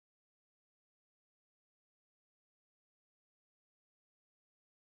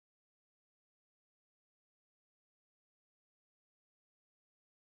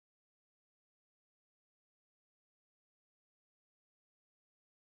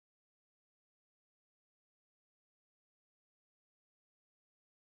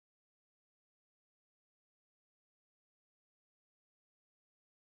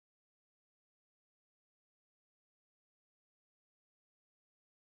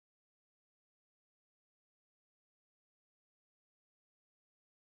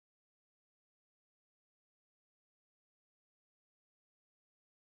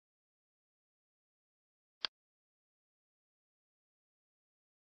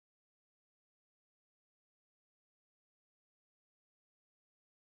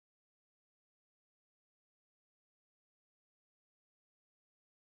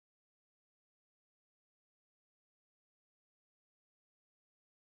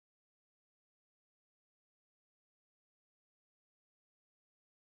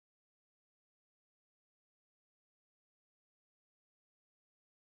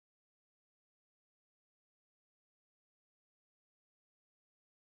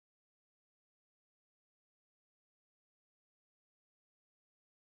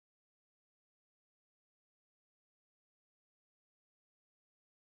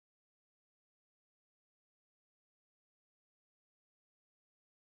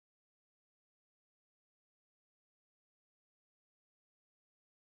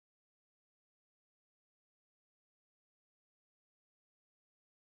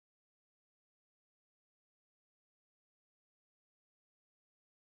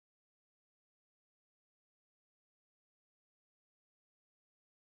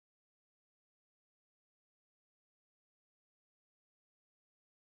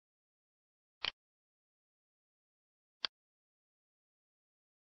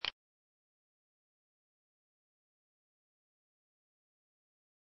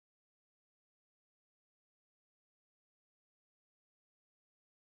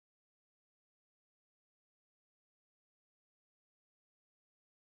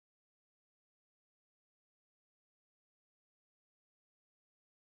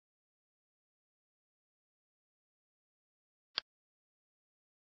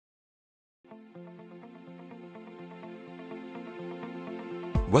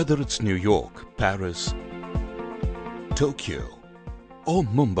Whether it's New York, Paris, Tokyo, or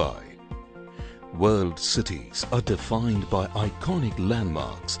Mumbai, world cities are defined by iconic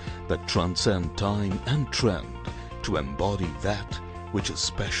landmarks that transcend time and trend to embody that which is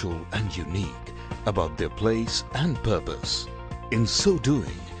special and unique about their place and purpose. In so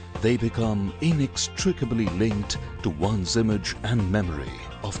doing, they become inextricably linked to one's image and memory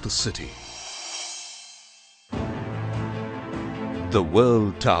of the city. The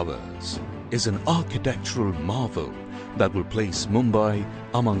World Towers is an architectural marvel that will place Mumbai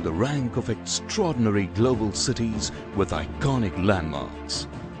among the rank of extraordinary global cities with iconic landmarks.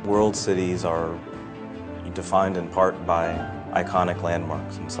 World cities are defined in part by iconic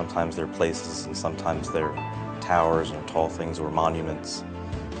landmarks, and sometimes they're places and sometimes they're towers or tall things or monuments.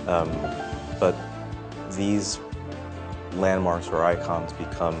 But these landmarks or icons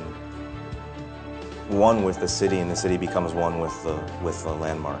become one with the city, and the city becomes one with the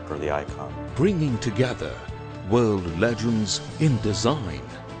landmark or the icon. Bringing together world legends in design,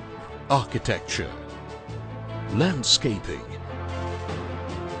 architecture, landscaping,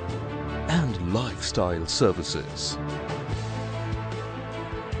 and lifestyle services.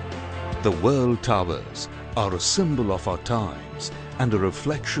 The World Towers are a symbol of our times and a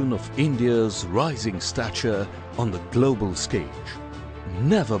reflection of India's rising stature on the global stage.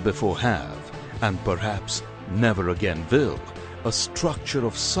 Never before have, and perhaps never again will, a structure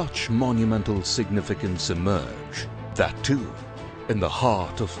of such monumental significance emerge. That too, in the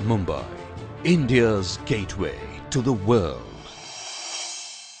heart of Mumbai, India's gateway to the world.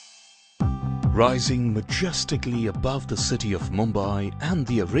 Rising majestically above the city of Mumbai and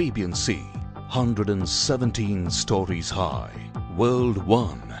the Arabian Sea, 117 stories high, World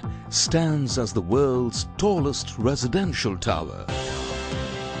One stands as the world's tallest residential tower.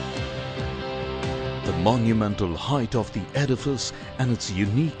 The monumental height of the edifice and its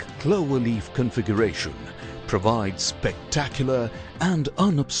unique cloverleaf configuration provide spectacular and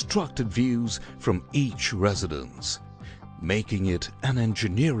unobstructed views from each residence, making it an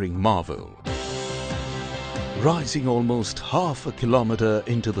engineering marvel. Rising almost half a kilometer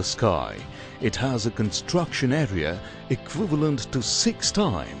into the sky, it has a construction area equivalent to 6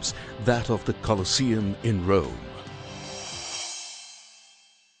 times that of the Colosseum in Rome.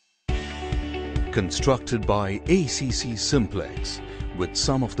 Constructed by ACC Simplex, with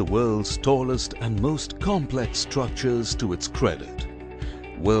some of the world's tallest and most complex structures to its credit,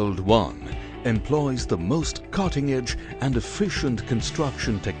 World One employs the most cutting-edge and efficient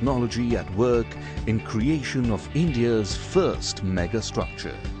construction technology at work in creation of India's first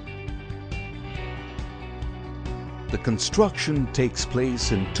megastructure. The construction takes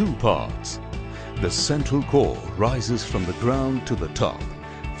place in 2 parts. The central core rises from the ground to the top,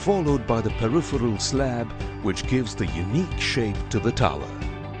 followed by the peripheral slab, which gives the unique shape to the tower.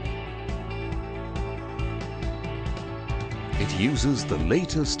 It uses the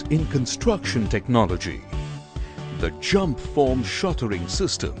latest in construction technology, the jump form shuttering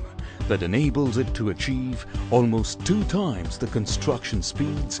system that enables it to achieve almost 2 times the construction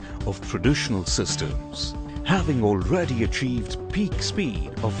speeds of traditional systems. Having already achieved peak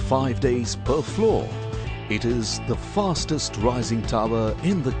speed of 5 days per floor, it is the fastest rising tower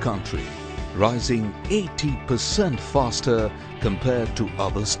in the country, rising 80% faster compared to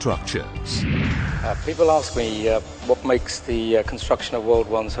other structures. People ask me what makes the construction of World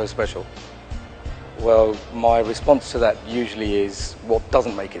One so special. Well, my response to that usually is what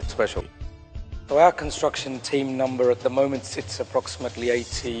doesn't make it special. So our construction team number at the moment sits approximately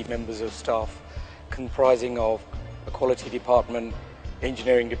 80 members of staff, comprising of a quality department,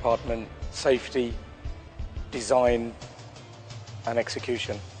 engineering department, safety, design and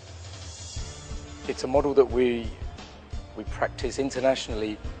execution. It's a model that we practice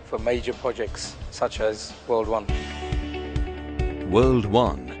internationally for major projects such as World One. World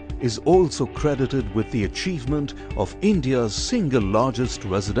One is also credited with the achievement of India's single largest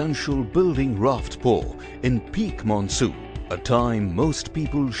residential building raft pour in peak monsoon, a time most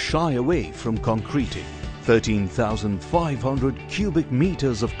people shy away from concreting. 13,500 cubic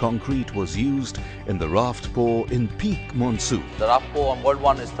meters of concrete was used in the raft pour in peak monsoon. The raft pour on World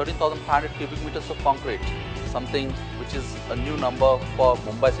One is 13,500 cubic meters of concrete, something which is a new number for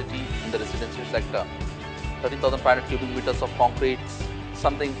Mumbai city in the residential sector. 13,500 cubic meters of concrete,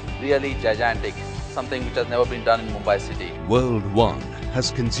 something really gigantic, something which has never been done in Mumbai city. World One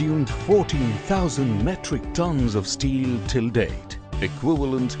has consumed 14,000 metric tons of steel till date,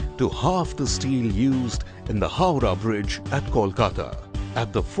 equivalent to half the steel used in the Howrah Bridge at Kolkata,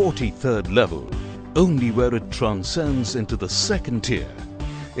 at the 43rd level, only where it transcends into the second tier.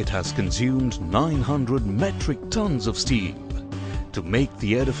 it has consumed 900 metric tons of steel to make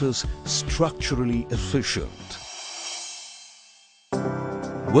the edifice structurally efficient.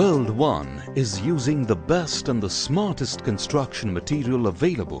 World One is using the best and the smartest construction material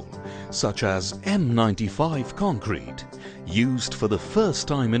available, such as M95 concrete, used for the first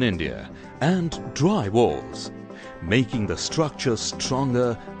time in India, and dry walls, making the structure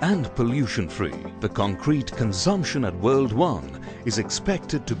stronger and pollution-free. The concrete consumption at World One is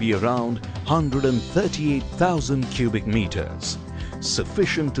expected to be around 138,000 cubic meters,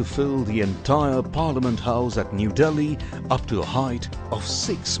 sufficient to fill the entire Parliament House at New Delhi up to a height of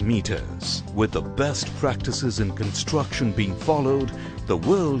 6 meters. With the best practices in construction being followed, the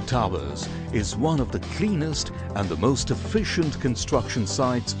World Towers is one of the cleanest and the most efficient construction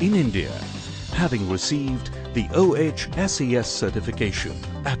sites in India, having received the OHSAS certification.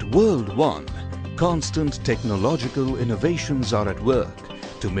 At World One, constant technological innovations are at work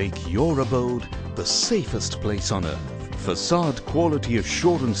to make your abode the safest place on earth. Facade quality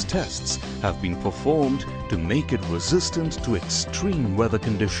assurance tests have been performed to make it resistant to extreme weather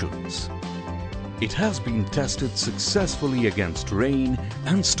conditions. It has been tested successfully against rain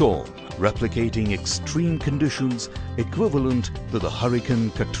and storm, replicating extreme conditions equivalent to the Hurricane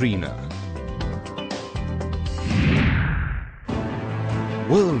Katrina.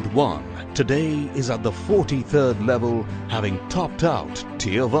 World One today is at the 43rd level, having topped out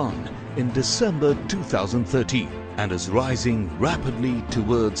Tier 1 in December 2013 and is rising rapidly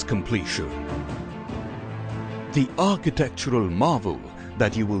towards completion. The architectural marvel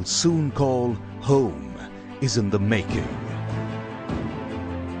that you will soon call home is in the making.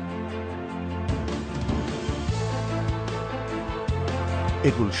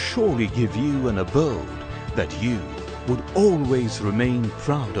 It will surely give you an abode that you would always remain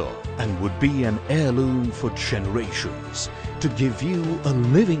proud of and would be an heirloom for generations, to give you a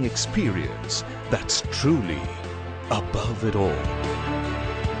living experience that's truly above it all.